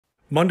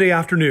Monday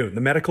afternoon, the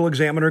medical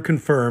examiner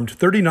confirmed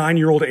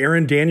 39-year-old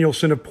Aaron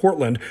Danielson of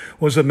Portland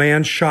was the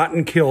man shot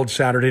and killed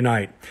Saturday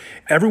night.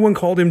 Everyone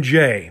called him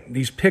Jay,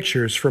 these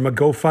pictures from a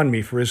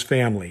GoFundMe for his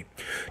family.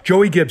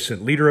 Joey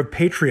Gibson, leader of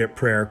Patriot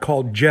Prayer,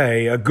 called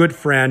Jay a good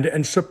friend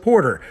and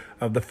supporter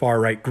of the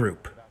far-right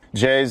group.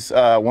 Jay's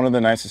one of the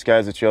nicest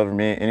guys that you'll ever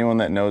meet. Anyone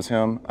that knows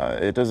him,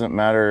 it doesn't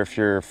matter if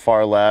you're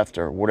far left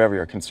or whatever,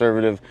 you're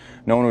conservative,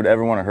 no one would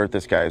ever want to hurt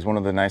this guy. He's one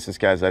of the nicest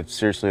guys I've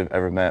seriously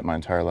ever met in my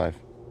entire life.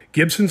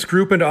 Gibson's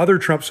group and other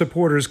Trump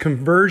supporters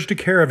converged a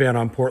caravan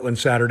on Portland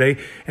Saturday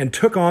and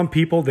took on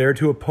people there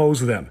to oppose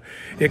them.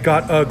 It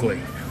got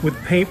ugly, with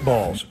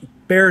paintballs,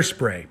 bear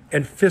spray,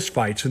 and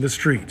fistfights in the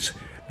streets.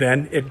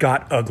 Then it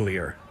got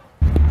uglier.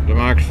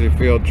 Democracy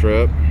field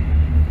trip.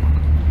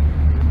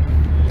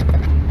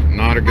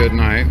 Not a good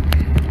night.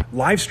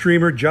 Live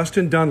streamer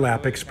Justin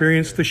Dunlap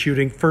experienced the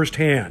shooting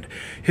firsthand.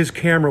 His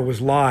camera was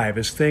live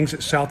as things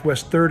at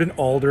Southwest 3rd and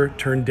Alder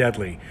turned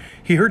deadly.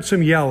 He heard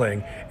some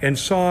yelling and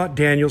saw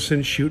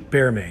Danielson shoot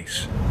bear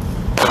mace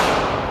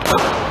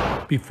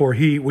before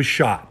he was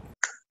shot.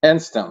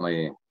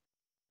 Instantly,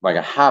 like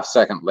a half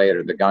second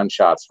later, the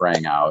gunshots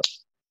rang out.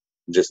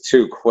 Just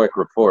two quick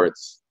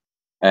reports,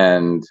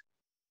 and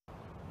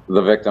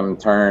the victim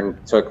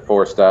turned, took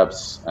 4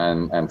 steps,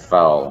 and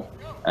fell.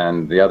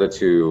 And the other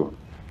two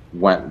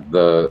went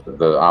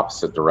the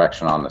opposite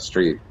direction on the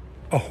street.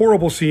 A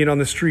horrible scene on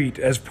the street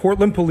as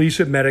Portland police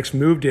and medics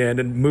moved in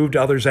and moved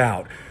others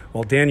out,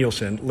 while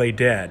Danielson lay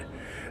dead.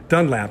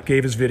 Dunlap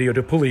gave his video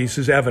to police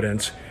as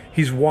evidence.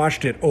 He's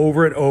watched it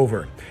over and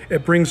over.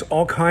 It brings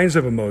all kinds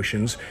of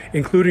emotions,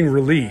 including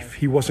relief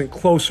he wasn't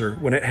closer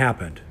when it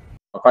happened.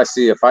 If I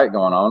see a fight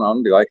going on, I'm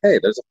gonna be like, hey,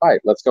 there's a fight,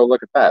 let's go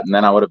look at that. And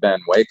then I would have been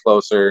way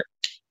closer,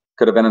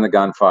 could have been in the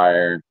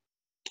gunfire.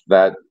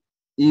 That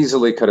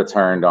easily could have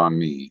turned on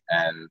me,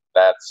 and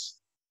that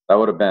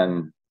would have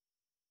been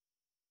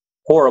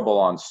horrible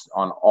on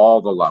all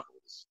the levels.